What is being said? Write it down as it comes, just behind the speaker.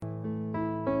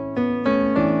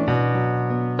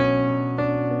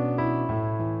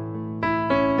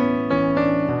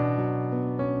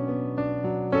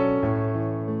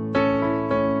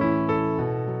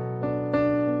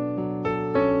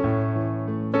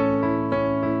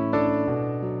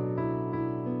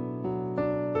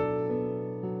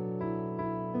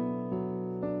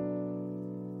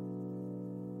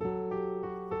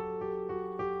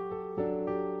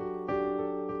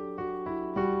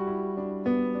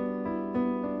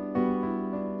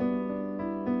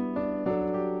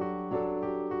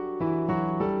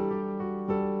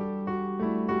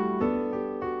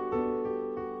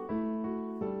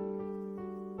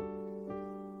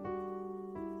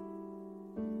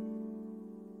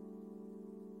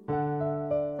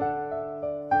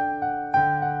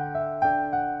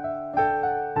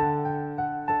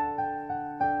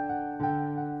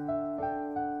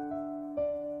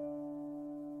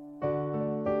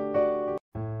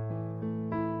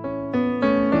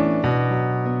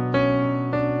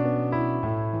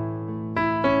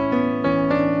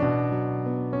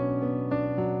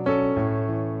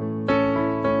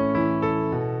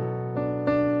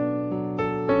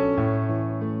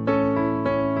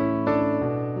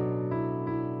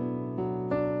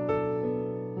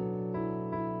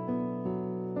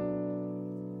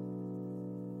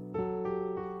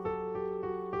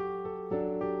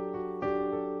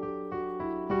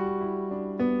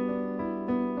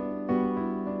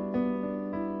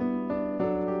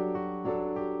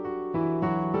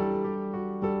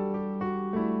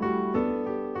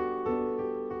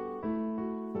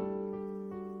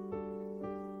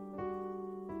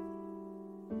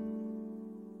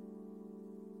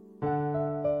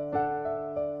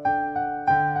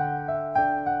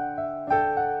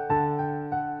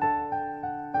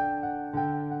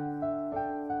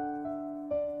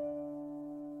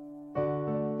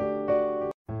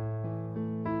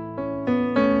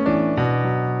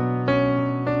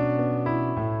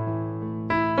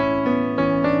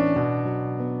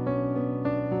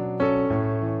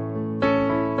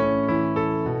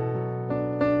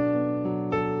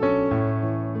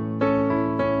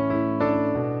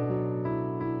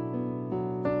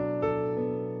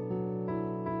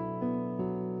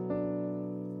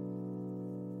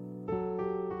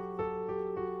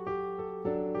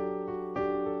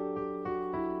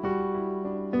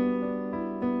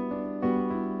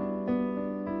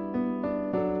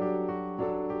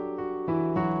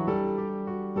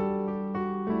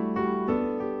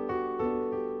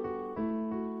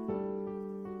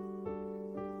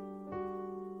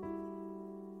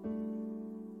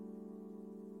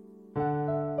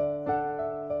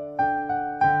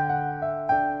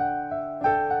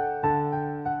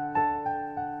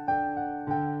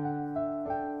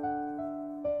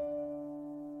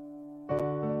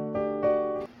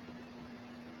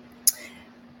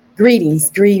Greetings,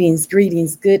 greetings,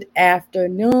 greetings. Good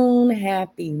afternoon.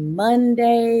 Happy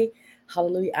Monday.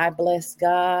 Hallelujah. I bless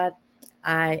God.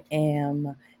 I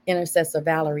am Intercessor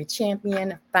Valerie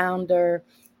Champion, founder,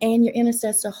 and your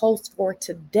intercessor host for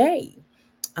today.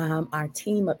 Our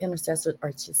team of intercessors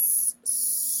are just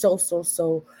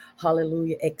so,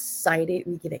 hallelujah, excited.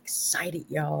 We get excited,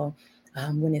 y'all,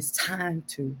 when it's time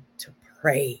to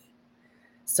pray.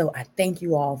 So I thank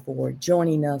you all for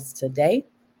joining us today.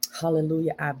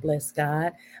 Hallelujah. I bless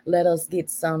God. Let us get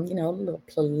some, little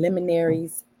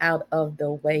preliminaries out of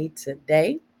the way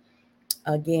today.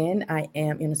 Again, I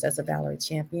am Intercessor Valerie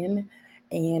Champion,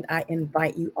 and I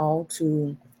invite you all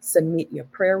to submit your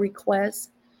prayer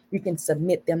requests. You can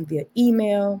submit them via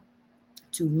email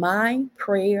to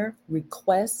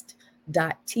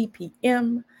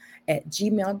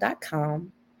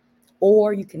myprayerrequest.tpm@gmail.com,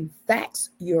 or you can fax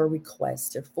your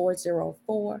request to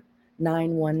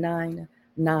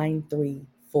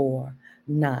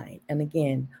 404-919-9349. And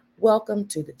again, welcome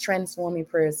to the Transforming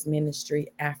Prayers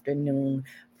Ministry Afternoon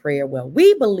Prayer. Well,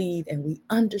 we believe and we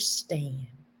understand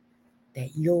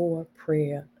that your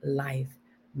prayer life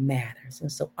matters.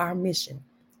 And so our mission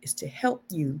is to help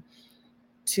you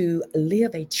to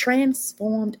live a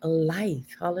transformed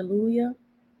life. Hallelujah.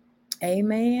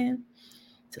 Amen.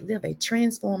 To live a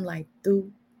transformed life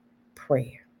through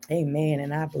prayer. Amen.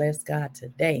 And I bless God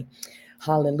today.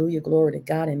 Hallelujah. Glory to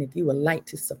God. And if you would like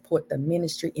to support the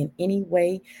ministry in any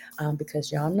way,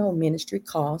 because y'all know ministry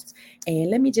costs.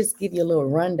 And let me just give you a little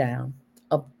rundown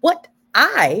of what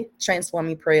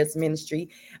Transforming Prayers Ministry,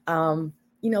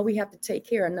 we have to take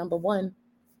care of. Number one,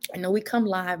 I know we come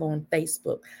live on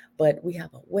Facebook, but we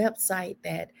have a website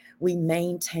that we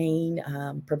maintain,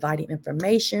 providing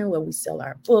information where we sell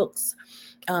our books,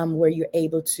 where you're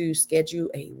able to schedule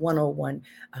a one-on-one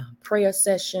prayer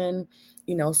session.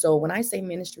 So when I say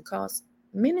ministry cost,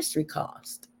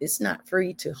 it's not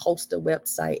free to host a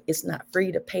website. It's not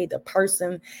free to pay the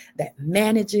person that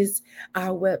manages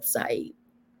our website.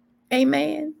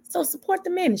 Amen. So support the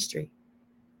ministry.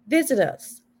 Visit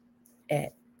us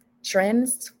at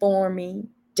transforming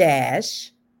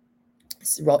dash,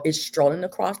 it's strolling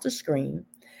across the screen.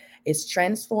 It's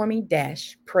transforming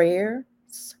dash prayers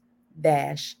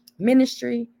dash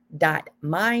ministry dot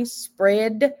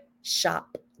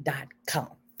myspreadshop.com.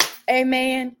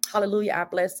 Amen. Hallelujah. I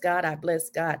bless God. I bless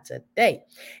God today.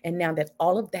 And now that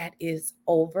all of that is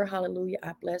over, hallelujah,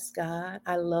 I bless God.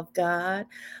 I love God.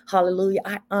 Hallelujah.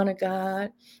 I honor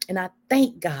God. And I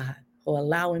thank God for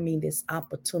allowing me this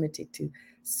opportunity to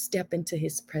step into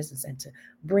his presence and to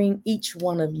bring each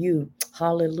one of you,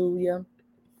 hallelujah,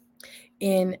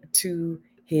 into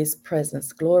his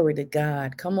presence. Glory to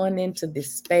God. Come on into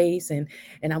this space, and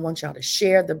I want y'all to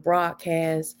share the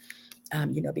broadcast,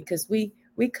 because we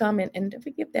come in and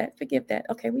forgive that.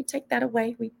 Okay, we take that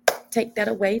away. Put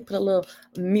a little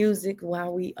music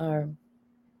while we are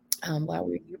while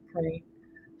we're praying.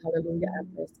 Hallelujah. I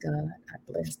bless God. I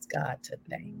bless God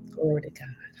today. Glory to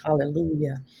God.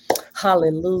 Hallelujah.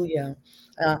 Hallelujah.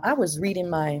 I was reading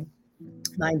my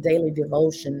daily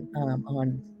devotion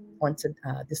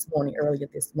this morning, earlier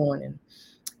this morning,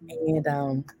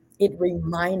 and it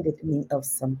reminded me of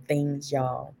some things,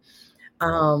 y'all.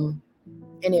 And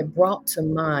it brought to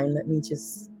mind. Let me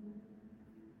just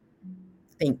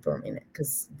think for a minute,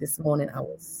 because this morning I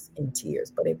was in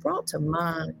tears. But it brought to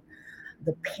mind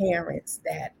the parents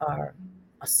that are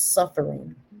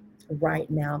suffering right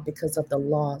now because of the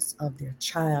loss of their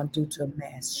child due to a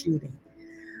mass shooting.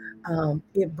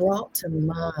 It brought to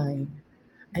mind,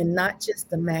 and not just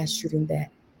the mass shooting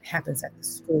that happens at the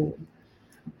school,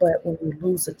 but when you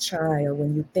lose a child,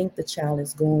 when you think the child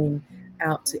is going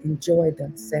out to enjoy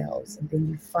themselves, and then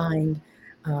you find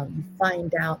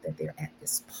out that they're at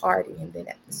this party, and then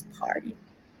at this party,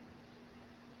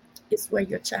 it's where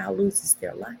your child loses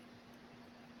their life.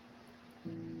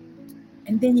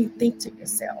 And then you think to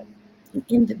yourself, the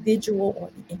individual or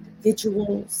the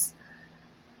individuals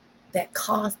that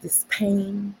caused this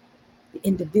pain, the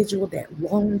individual that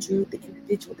wronged you, the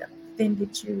individual that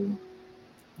offended you,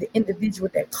 the individual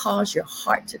that caused your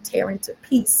heart to tear into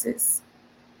pieces.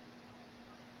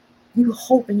 You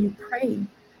hope and you pray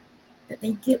that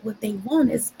they get what they want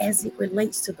as it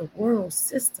relates to the world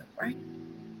system, right?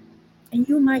 And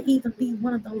you might even be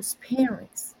one of those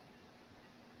parents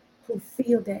who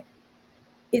feel that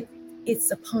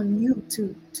it's upon you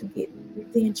to get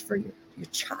revenge for your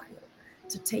child,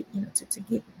 to take, to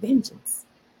get vengeance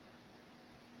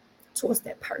towards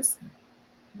that person.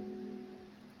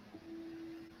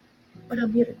 But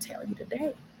I'm here to tell you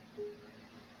today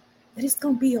that it's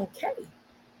going to be okay.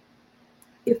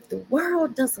 If the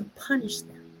world doesn't punish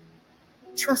them,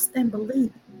 trust and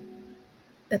believe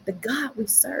that the God we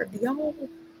serve, the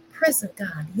all-present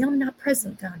God, the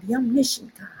omnipresent God, the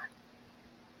omniscient God,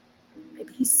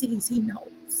 maybe he sees, he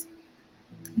knows,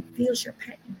 he feels your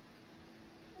pain.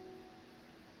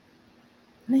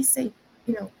 And they say,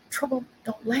 trouble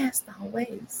don't last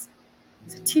always.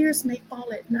 So tears may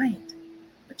fall at night,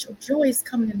 but your joy is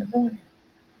coming in the morning,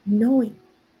 knowing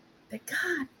that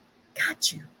God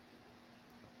got you.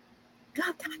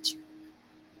 God got you.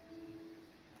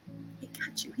 He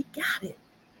got you. He got it.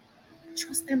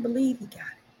 Trust and believe he got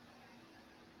it.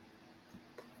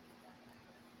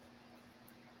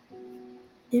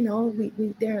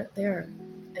 We there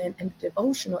and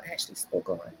devotional actually spoke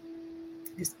on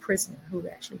this prisoner who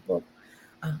actually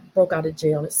broke out of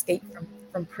jail, escaped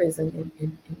from prison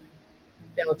in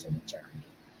Belgium and Germany.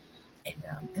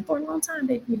 And for a long time,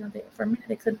 for a minute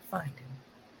they couldn't find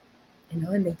him,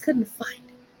 and they couldn't find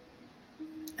him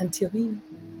until he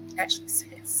actually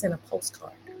sent a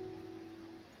postcard,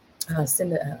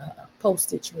 sent a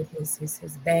postage with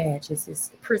his badge,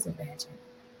 his prison badge.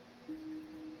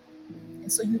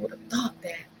 And so you would have thought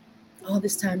that all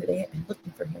this time that they had been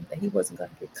looking for him, that he wasn't going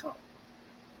to get caught.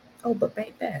 Oh, but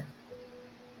baby,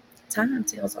 time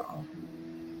tells all.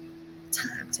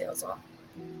 Time tells all.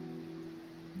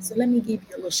 So let me give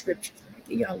you a little scripture. Let me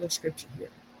give y'all a little scripture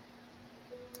here.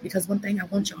 Because one thing I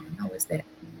want y'all to know is that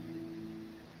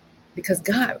because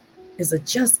God is a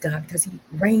just God, because he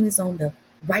reigns on the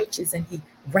righteous and he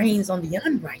reigns on the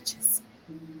unrighteous.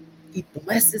 He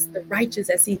blesses the righteous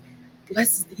as he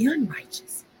blesses the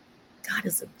unrighteous. God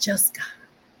is a just God.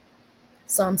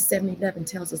 Psalm 7:11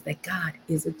 tells us that God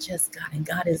is a just God, and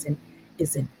God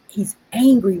he's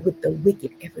angry with the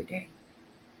wicked every day.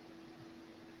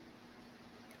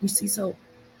 You see, so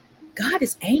God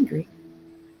is angry,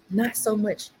 not so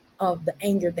much of the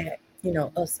anger that,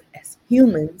 us as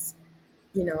humans,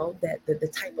 that the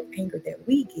type of anger that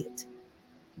we get,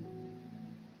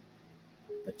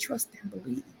 but trust and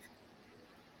believe.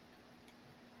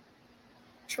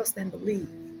 Trust and believe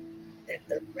that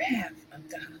the wrath of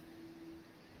God,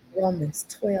 Romans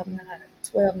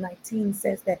 12:19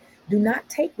 says that do not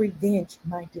take revenge,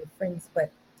 my dear friends,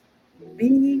 but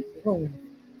leave room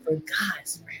for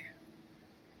God's wrath.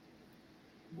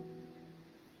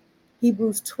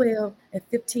 Hebrews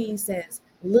 12:15 says,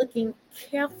 looking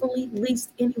carefully,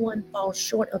 lest anyone fall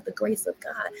short of the grace of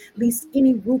God, lest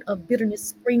any root of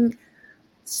bitterness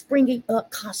springing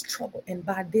up cause trouble, and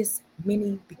by this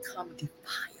many become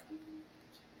defiled.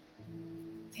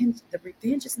 And the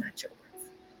revenge is not yours.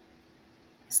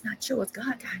 It's not yours.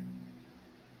 God got it.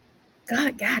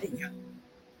 God got it, y'all.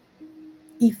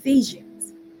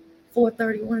 Ephesians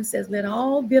 4:31 says, let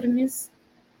all bitterness,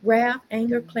 wrath,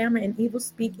 anger, clamor, and evil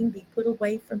speaking be put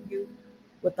away from you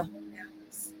with the whole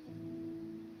malice.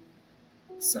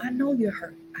 So I know you're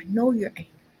hurt. I know you're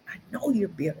angry. I know you're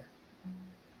bitter.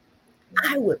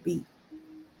 I would be.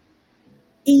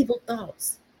 Evil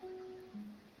thoughts.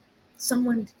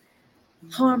 Someone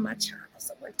harmed my child.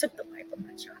 Someone took the life of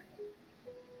my child.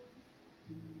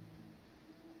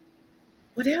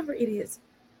 Whatever it is,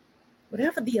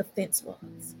 whatever the offense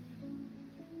was,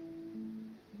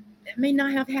 that may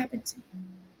not have happened to you,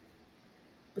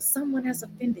 but someone has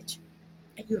offended you,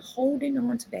 and you're holding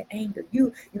on to that anger. You're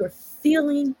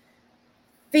feeling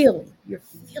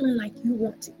like you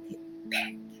want to get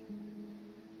back.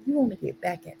 You want to get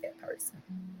back at that person.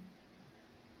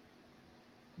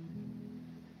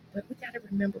 But we got to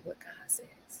remember what God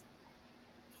says.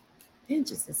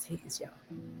 Vengeance is his, y'all.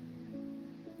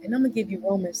 And I'm going to give you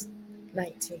Romans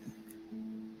 19.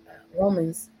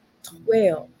 Romans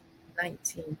 12:19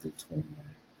 through 21.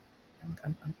 I'm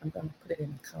going to put it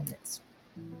in the comments.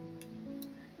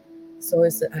 So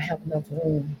I have enough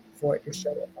room for it to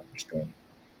show up on the screen.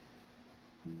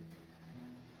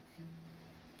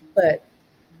 But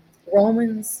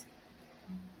Romans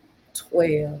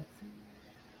 12.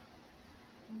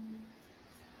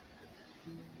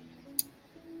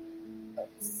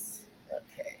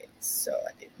 Okay, so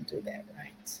I didn't do that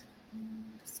right.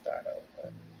 Let's start over.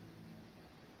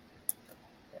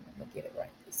 And I'm going to get it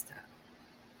right this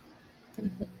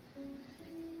time.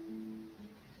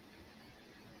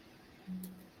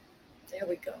 There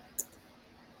we go.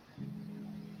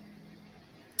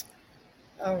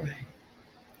 All right.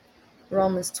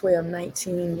 Romans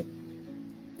 12:19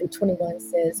 through 21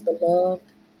 says, beloved,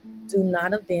 do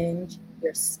not avenge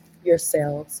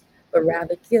yourselves, but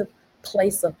rather give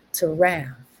place to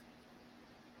wrath.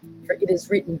 For it is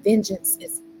written, vengeance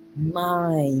is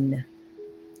mine.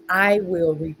 I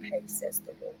will repay, says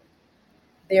the Lord.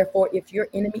 Therefore, if your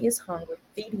enemy is hungry,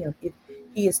 feed him. If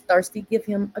he is thirsty, give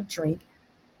him a drink.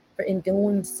 For in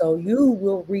doing so, you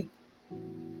will reap.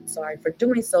 For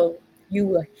doing so, You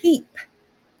will heap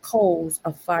coals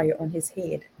of fire on his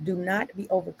head. Do not be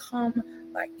overcome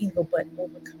by evil, but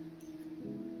overcome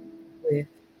evil with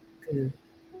good.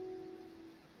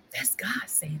 That's God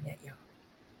saying that, y'all.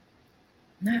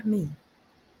 Not me.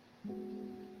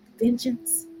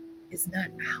 Vengeance is not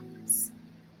ours.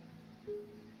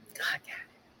 God got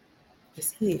it.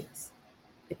 It's his.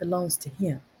 It belongs to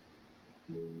him.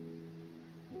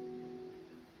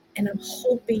 And I'm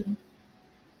hoping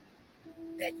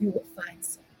that you will find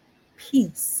some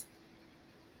peace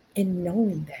in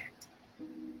knowing that.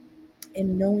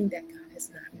 In knowing that God has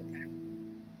not forgotten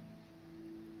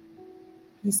you.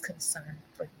 He's concerned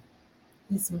for you.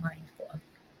 He's mindful of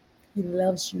you. He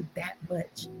loves you that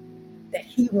much that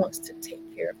he wants to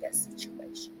take care of that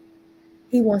situation.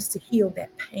 He wants to heal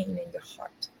that pain in your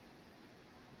heart.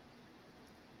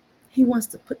 He wants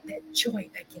to put that joy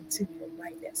back into your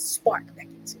life, that spark back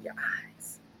into your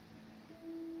eyes.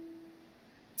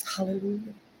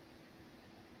 Hallelujah.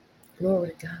 Glory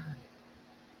to God.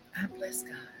 I bless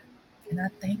God. And I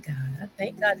thank God. I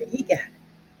thank God that he got it.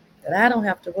 That I don't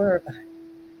have to worry about it.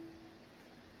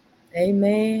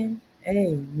 Amen.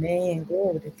 Amen.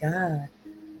 Glory to God.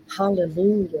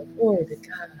 Hallelujah. Glory to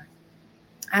God.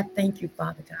 I thank you,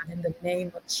 Father God, in the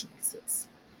name of Jesus.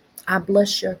 I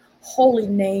bless your holy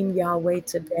name, Yahweh,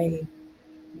 today.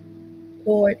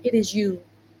 Lord, it is you.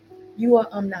 You are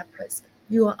omnipresent.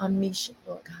 You are omniscient,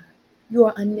 Lord God. You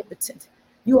are omnipotent.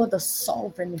 You are the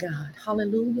sovereign God.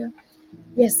 Hallelujah.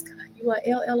 Yes, God. You are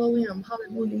El Elohim.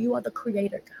 Hallelujah. You are the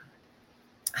creator,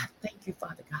 God. I thank you,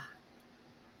 Father God,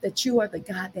 that you are the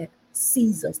God that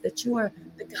sees us, that you are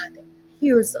the God that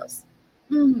hears us.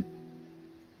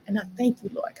 And I thank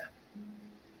you, Lord God.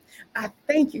 I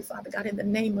thank you, Father God, in the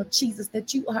name of Jesus,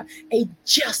 that you are a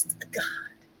just God.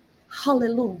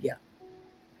 Hallelujah.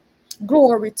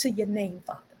 Glory to your name,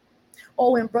 Father.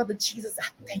 Oh, and brother Jesus, I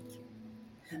thank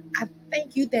you. I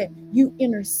thank you that you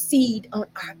intercede on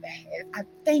our behalf. I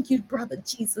thank you, brother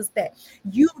Jesus, that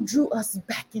you drew us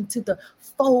back into the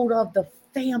fold of the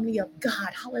family of God.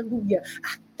 Hallelujah.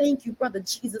 I thank you, brother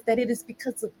Jesus, that it is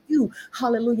because of you,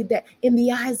 hallelujah, that in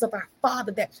the eyes of our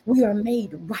Father that we are made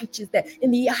righteous, that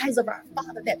in the eyes of our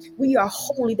Father that we are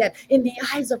holy, that in the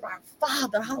eyes of our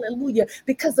Father, hallelujah,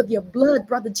 because of your blood,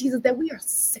 brother Jesus, that we are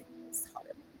sinless.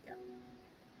 Hallelujah.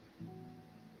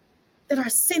 That our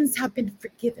sins have been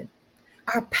forgiven.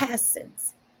 Our past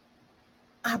sins,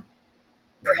 our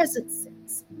present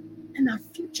sins, and our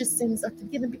future sins are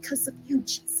forgiven because of you,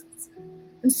 Jesus.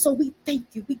 And so we thank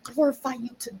you. We glorify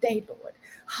you today, Lord.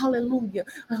 Hallelujah.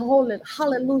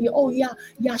 Hallelujah. Oh, yeah,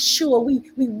 Yeshua,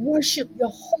 we worship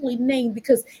your holy name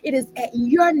because it is at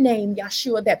your name,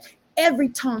 Yeshua, that every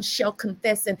tongue shall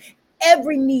confess and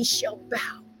every knee shall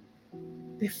bow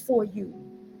before you.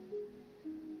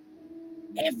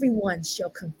 Everyone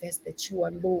shall confess that you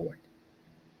are Lord,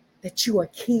 that you are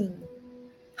King.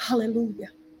 Hallelujah.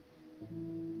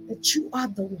 That you are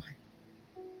the one,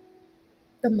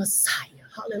 the Messiah.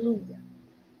 Hallelujah.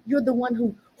 You're the one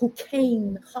who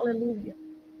came. Hallelujah.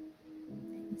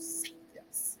 And you saved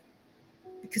us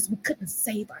because we couldn't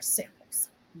save ourselves.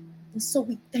 And so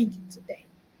we thank you today.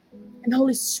 And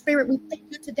Holy Spirit, we thank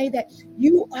you today that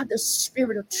you are the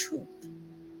Spirit of truth.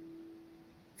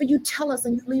 For you tell us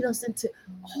and you lead us into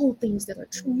all things that are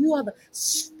true. You are the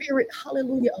Spirit,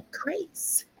 hallelujah, of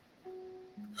grace.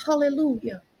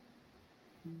 Hallelujah.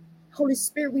 Holy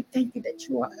Spirit, we thank you that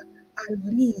you are our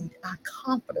lead, our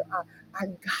comforter, our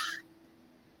God.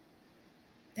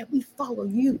 That we follow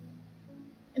you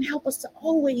and help us to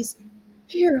always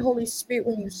hear, Holy Spirit,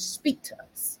 when you speak to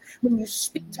us, when you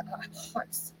speak to our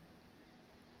hearts.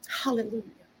 Hallelujah.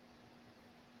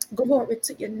 Glory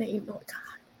to your name, Lord God.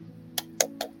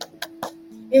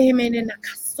 Amen. And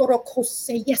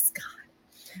yes, God.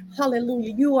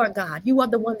 Hallelujah. You are God. You are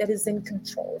the one that is in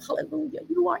control. Hallelujah.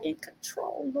 You are in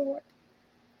control, Lord.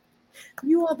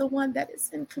 You are the one that is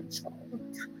in control,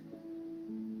 Lord God.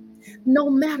 No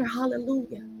matter,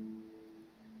 hallelujah,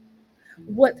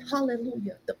 what,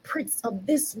 hallelujah, the prince of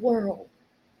this world,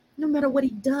 no matter what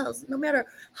he does, no matter,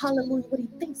 hallelujah, what he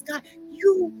thinks, God,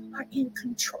 you are in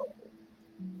control.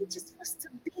 He just wants to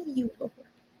be you, Lord.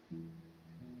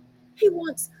 He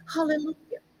wants,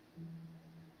 hallelujah,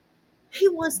 he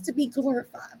wants to be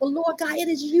glorified. But Lord God, it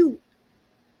is you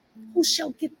who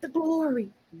shall get the glory.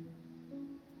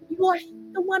 You are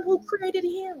the one who created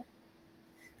him.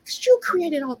 Because you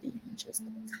created all the angels,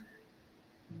 Lord God.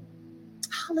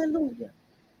 Hallelujah.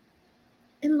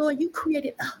 And Lord, you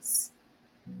created us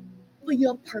for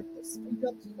your purpose, for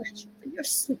your pleasure, for your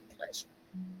sweet pleasure.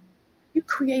 You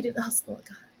created us, Lord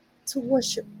God, to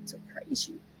worship you, to praise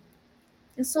you.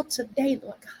 And so today,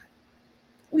 Lord God,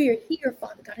 We are here,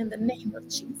 Father God, in the name of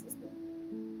Jesus, Lord,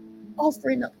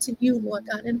 offering up to you, Lord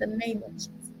God, in the name of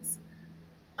Jesus.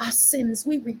 Our sins,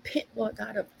 we repent, Lord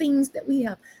God, of things that we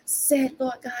have said,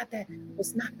 Lord God, that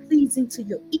was not pleasing to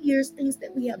your ears, things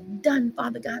that we have done,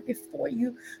 Father God, before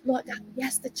you. Lord God, we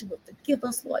ask that you will forgive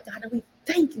us, Lord God, and we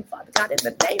thank you, Father God, in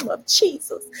the name of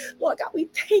Jesus. Lord God, we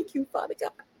thank you, Father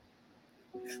God,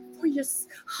 for your,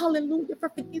 hallelujah, for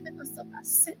forgiving us of our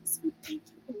sins. We thank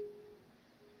you.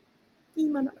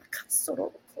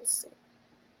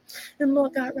 And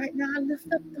Lord God, right now I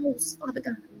lift up those, Father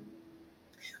God,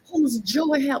 whose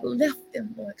joy have left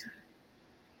them, Lord God.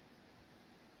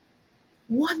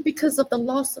 One, because of the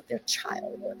loss of their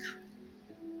child, Lord God.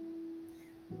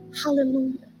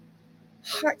 Hallelujah.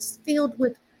 Hearts filled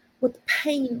with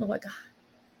pain, Lord God.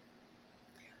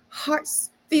 Hearts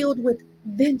filled with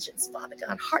vengeance, Father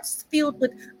God. Hearts filled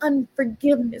with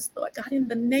unforgiveness, Lord God. In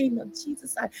the name of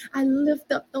Jesus, I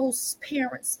lift up those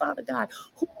parents, Father God,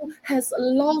 who has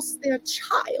lost their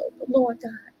child, Lord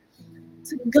God,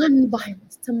 to gun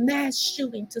violence, to mass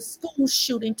shooting, to school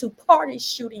shooting, to party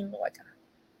shooting, Lord God,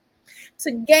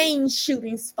 to gang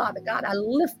shootings, Father God. I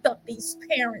lift up these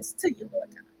parents to you, Lord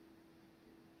God.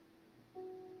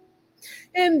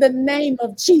 In the name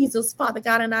of Jesus, Father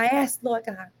God, and I ask, Lord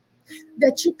God,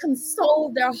 that you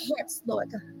console their hearts,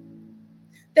 Lord God,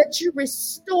 that you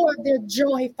restore their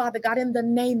joy, Father God, in the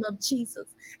name of Jesus,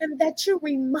 and that you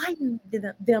remind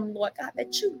them, Lord God,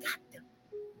 that you got them,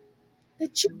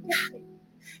 that you got it.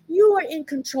 You are in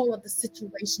control of the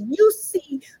situation. You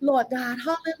see, Lord God,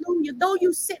 hallelujah. Though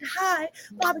you sit high,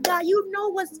 Father God, you know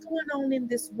what's going on in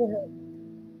this world,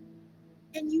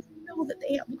 and you know that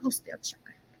they have lost their child.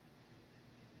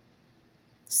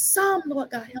 Some, Lord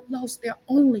God, have lost their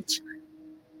only child.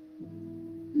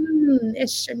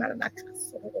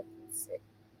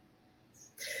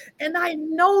 And I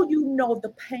know you know the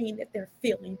pain that they're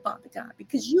feeling, Father God,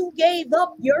 because you gave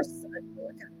up your son,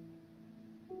 Lord God,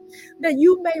 that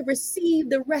you may receive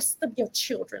the rest of your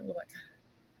children, Lord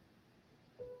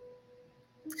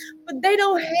God. But they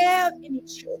don't have any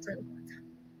children, Lord God.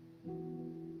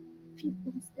 They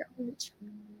lost their only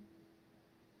child.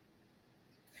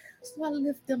 So I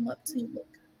lift them up to you, Lord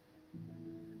God.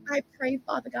 I pray,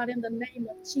 Father God, in the name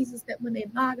of Jesus, that when they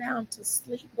lie down to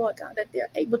sleep, Lord God, that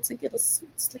they're able to get a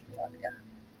sweet sleep, Father God.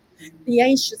 The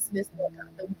anxiousness, Lord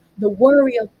God, the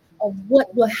worry of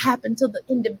what will happen to the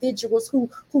individuals who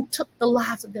took the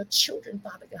lives of their children,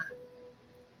 Father God.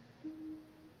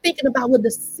 Thinking about what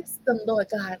the system, Lord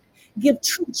God, give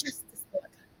true justice, Lord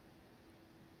God.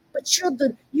 But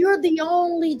you're the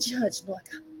only judge, Lord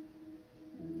God.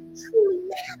 Truly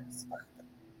matters, Father.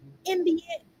 In the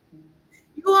end,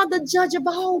 you are the judge of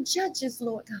all judges,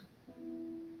 Lord God.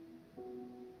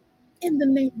 In the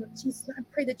name of Jesus, I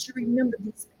pray that you remember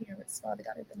these parents, Father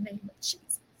God, in the name of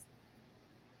Jesus.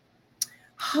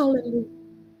 Hallelujah.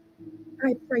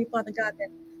 I pray, Father God,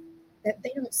 that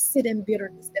they don't sit in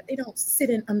bitterness, that they don't sit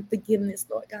in unforgiveness,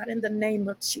 Lord God, in the name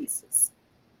of Jesus.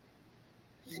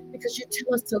 Because you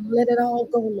tell us to let it all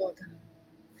go, Lord God.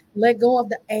 Let go of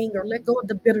the anger, let go of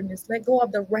the bitterness, let go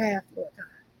of the wrath, Lord God.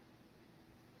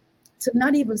 To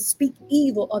not even speak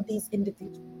evil of these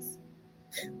individuals.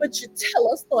 But you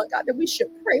tell us, Lord God, that we should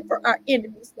pray for our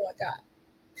enemies, Lord God.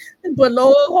 But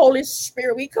Lord, Holy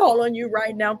Spirit, we call on you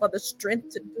right now for the strength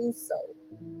to do so.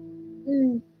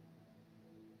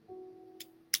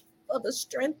 For the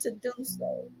strength to do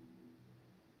so.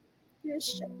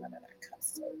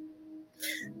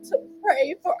 To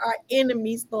pray for our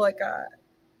enemies, Lord God.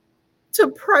 To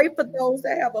pray for those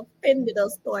that have offended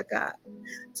us, Lord God.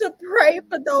 To pray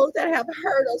for those that have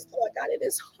hurt us, Lord God. It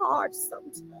is hard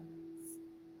sometimes.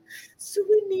 So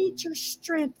we need your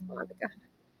strength, Father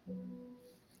God.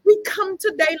 We come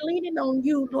today leaning on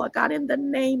you, Lord God, in the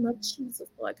name of Jesus,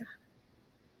 Lord God.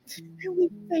 And we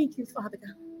thank you, Father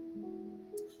God.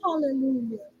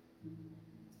 Hallelujah.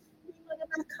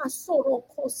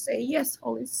 Yes,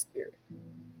 Holy Spirit.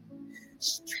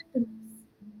 Strengthen us.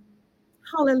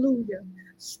 Hallelujah.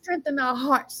 Strengthen our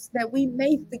hearts that we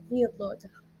may forgive, Lord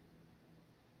God.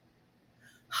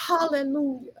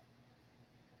 Hallelujah.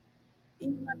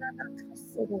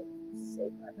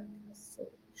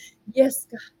 Yes,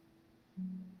 God.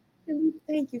 And we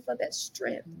thank you for that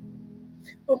strength.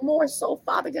 But more so,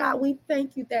 Father God, we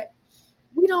thank you that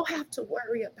we don't have to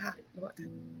worry about it, Lord God.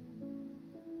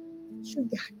 You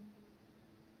got it.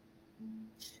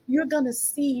 You're going to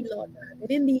see, Lord God,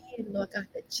 that in the end, Lord God,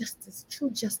 that justice,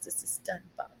 true justice is done,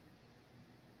 Father.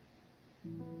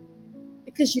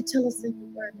 Because you tell us in your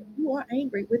word that you are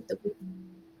angry with the wicked.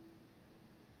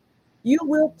 You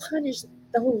will punish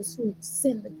those who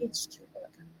sin against you,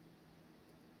 Lord God.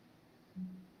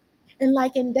 And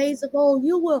like in days of old,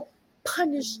 you will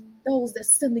punish those that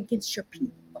sin against your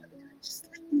people, Father God. Just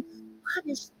like you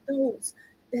punish those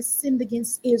that sinned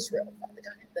against Israel, Father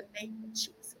God, in the name of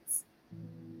Jesus.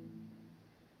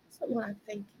 So Lord, I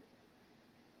thank you.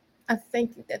 I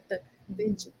thank you that the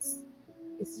vengeance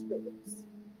is yours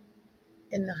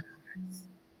and not ours.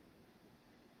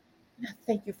 And I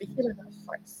thank you for healing our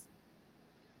hearts.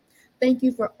 Thank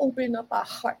you for opening up our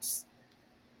hearts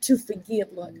to forgive,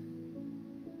 Lord.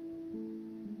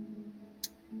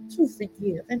 To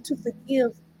forgive and to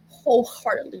forgive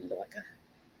wholeheartedly, Lord God.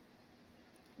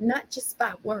 Not just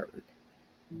by word,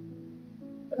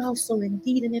 but also in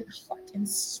deed and in heart and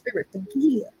spirit.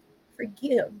 Forgive.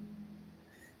 Forgive.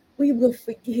 We will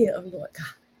forgive, Lord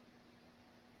God.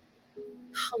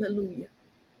 Hallelujah.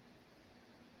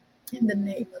 In the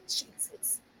name of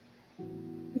Jesus,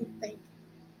 we thank you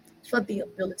for the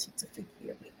ability to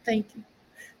forgive. We thank you.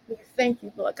 We thank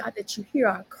you, Lord God, that you hear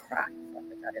our cry,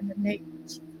 Father God, in the name of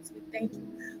Jesus. We thank you,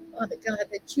 Father God,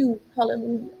 that you,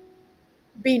 hallelujah,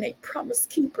 being a promise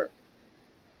keeper,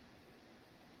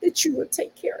 that you will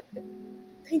take care of it.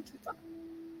 Thank you, Father.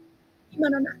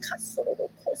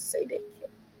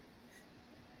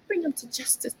 Bring them to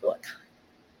justice, Lord God.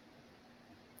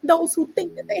 Those who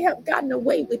think that they have gotten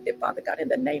away with it, Father God, in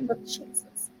the name of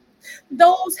Jesus.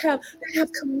 Those that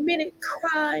have committed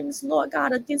crimes, Lord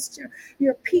God, against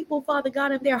your people, Father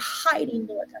God, and they're hiding,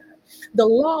 Lord God. The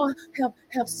law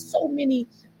have so many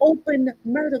open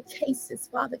murder cases,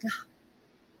 Father God.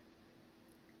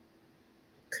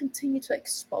 Continue to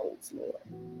expose, Lord.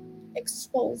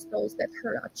 Expose those that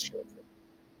hurt our children.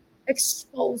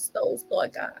 Expose those,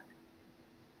 Lord God,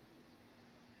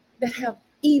 that have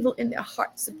evil in their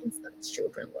hearts against our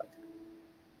children, Lord God.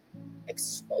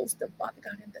 Expose them, Father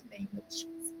God, in the name of Jesus.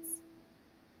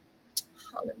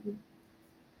 Hallelujah.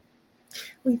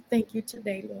 We thank you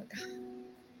today, Lord God.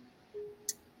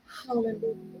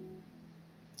 Hallelujah.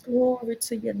 Glory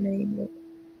to your name, Lord.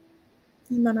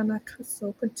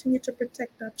 Continue to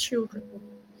protect our children, Lord.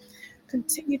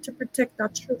 Continue to protect our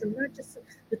children, not just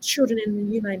the children in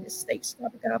the United States,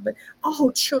 Father God, but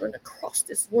all children across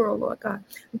this world, Lord God.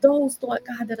 Those, Lord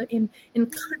God, that are in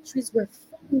countries where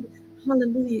food,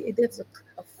 hallelujah, there's a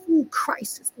food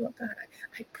crisis, Lord God.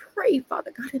 I pray,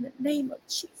 Father God, in the name of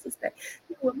Jesus, that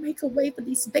you will make a way for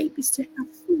these babies to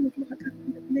have food, Lord God,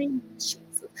 in the name of Jesus.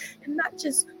 And not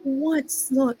just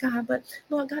once, Lord God, but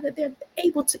Lord God, that they're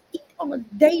able to eat on a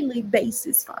daily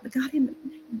basis, Father God, in the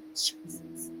name of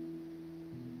Jesus.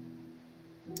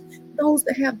 Those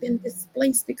that have been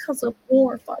displaced because of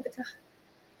war, Father God.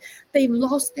 They've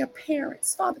lost their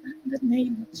parents, Father God, in the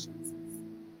name of Jesus.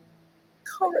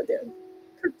 Cover them,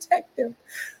 protect them,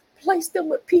 place them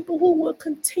with people who will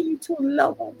continue to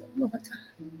love on them, Lord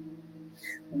God.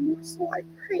 And so I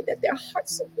pray that their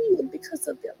hearts are healed because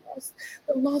of their loss,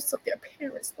 the loss of their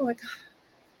parents, Lord God.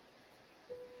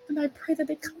 And I pray that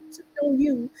they come to know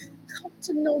you, come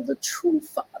to know the true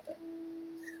Father,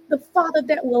 the Father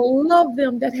that will love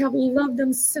them, that have loved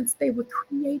them since they were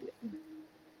created.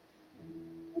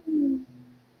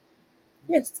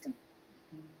 Yes, God.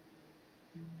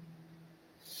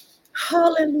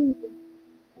 Hallelujah.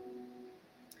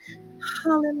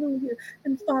 Hallelujah.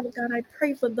 And Father God, I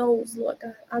pray for those, Lord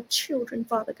God, our children,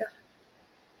 Father God.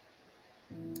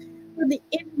 Where the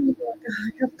enemy, Lord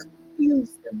God, have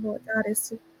confused them, Lord God, as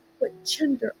to what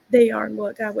gender they are,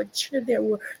 Lord God, what gender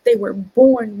they were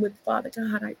born with, Father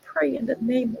God. I pray in the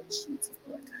name of Jesus,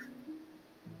 Lord God,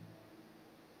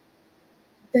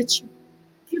 that you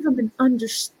give them an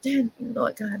understanding,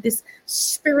 Lord God. This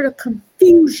spirit of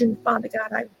confusion, Father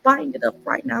God, I bind it up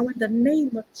right now in the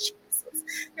name of Jesus.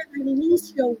 And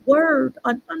release your word,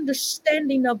 an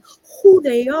understanding of who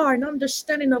they are, an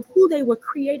understanding of who they were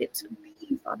created to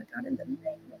be, Father God, in the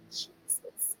name of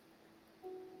Jesus.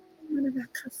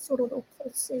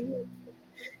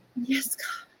 Yes,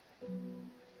 God.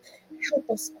 Help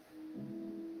us.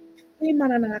 I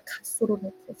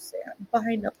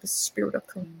bind up the spirit of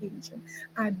confusion.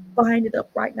 I bind it up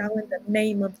right now in the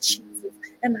name of Jesus.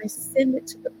 And I send it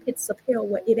to the pits of hell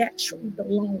where it actually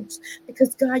belongs.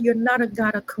 Because, God, you're not a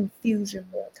God of confusion,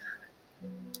 Lord God.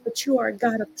 But you are a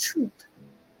God of truth.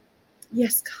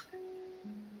 Yes, God.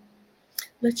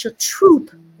 Let your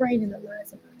truth reign in the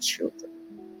lives of our children.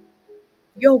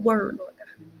 Your word, Lord God.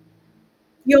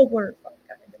 Your word, Lord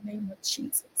God, in the name of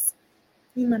Jesus.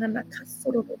 Thank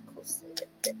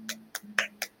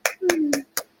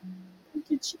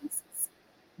you, Jesus.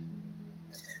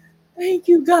 Thank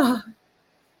you, God.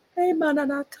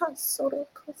 The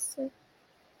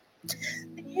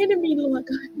enemy, Lord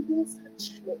God, knows our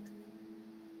children.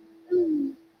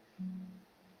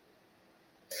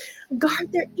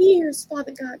 Guard their ears,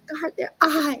 Father God. Guard their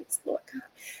eyes, Lord God.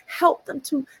 Help them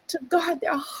to guard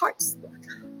their hearts, Lord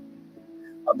God,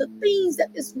 of the things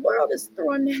that this world is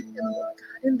throwing at them, Lord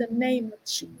God, in the name of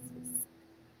Jesus.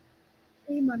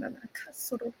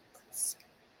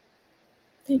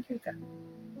 Thank you, God.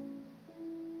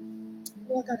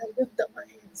 Lord God, I lift up my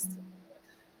hands to you, Lord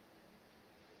God.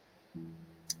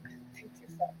 I thank you,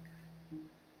 Father God.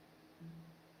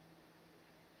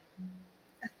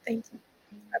 I thank you.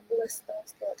 I bless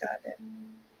those, Lord God, that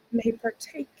may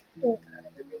partake, Lord God,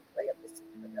 in the replay of this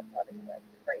prayer, Father God. I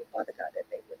pray, Father God, that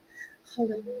they would,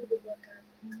 hallelujah, Lord God,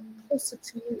 come closer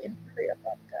to you in prayer,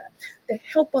 Father God, that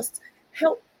help us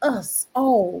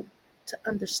all to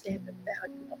understand the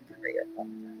value of prayer, Father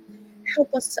God.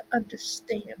 Help us to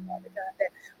understand, Father God, that,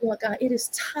 Lord God, it is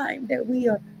time that we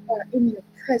are in your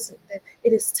presence, that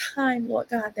it is time, Lord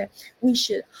God, that we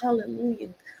should, hallelujah,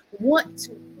 we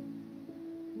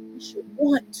should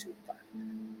want to, Father God,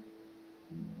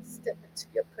 step into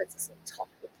your presence and talk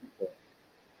with you, Lord,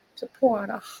 to pour out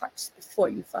our hearts before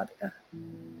you, Father God,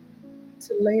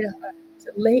 to lay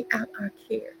out our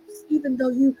cares, even though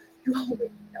you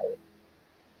already know it.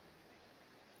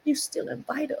 You still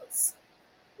invite us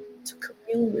to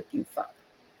commune with you, Father.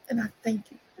 And I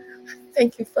thank you. I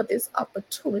thank you for this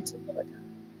opportunity, Lord God.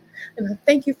 And I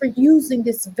thank you for using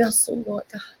this vessel, Lord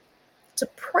God, to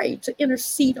pray, to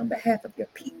intercede on behalf of your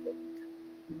people.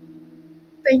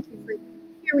 Thank you for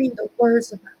hearing the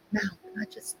words of my mouth. And I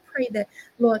just pray that,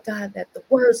 Lord God, that the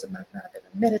words of my mouth and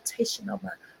the meditation of my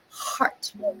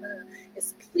heart, Lord God,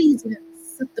 is pleasing and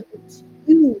acceptable to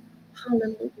you.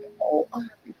 Hallelujah. Oh, our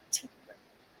Redeemer.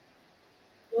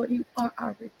 Lord, you are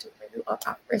our Redeemer. You are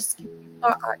our rescue. You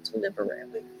are our deliverer.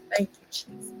 And we thank you,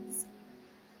 Jesus.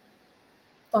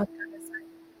 Father God, as I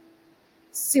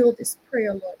seal this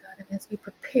prayer, Lord God, and as we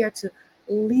prepare to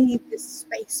leave this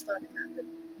space, Father God, but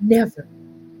never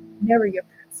your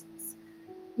presence.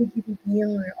 We give you the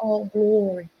honor, all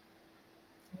glory,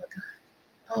 Lord God,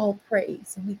 all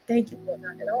praise. And we thank you, Lord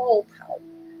God, that all power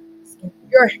is in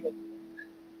your hand.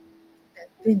 That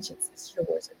vengeance is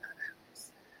yours and not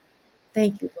ours.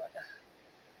 Thank you, Lord God,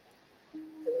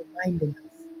 for reminding us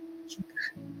that you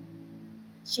got it. In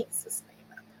Jesus' name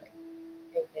I pray.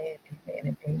 Amen, amen,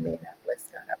 and amen. I bless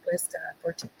God. I bless God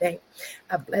for today.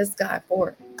 I bless God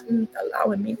for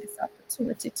allowing me this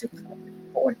opportunity to come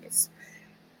before His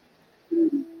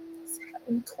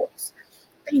heavenly courts.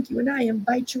 Thank you. And I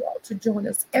invite you all to join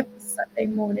us every Sunday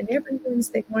morning, every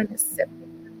Wednesday morning at 7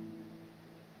 a.m.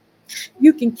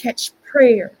 You can catch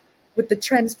prayer with the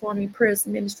Transforming Prayers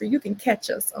Ministry. You can catch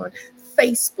us on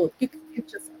Facebook. You can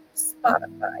catch us on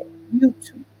Spotify,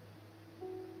 YouTube,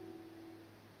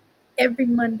 every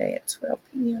Monday at 12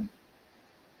 p.m.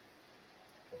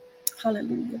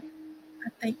 Hallelujah. I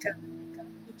thank God.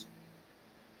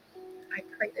 I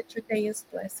pray that your day is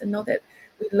blessed and know that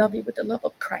we love you with the love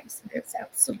of Christ. And there's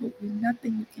absolutely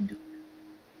nothing you can do.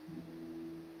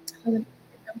 Hallelujah.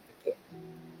 Don't forget, if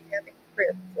you have any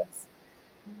prayer requests,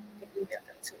 you can email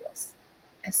them to us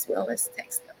as well as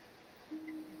text them. And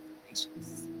the information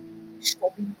is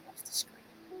scrolling across the screen.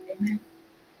 Amen.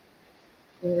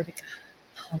 Glory to God.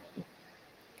 Hallelujah.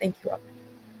 Thank you all.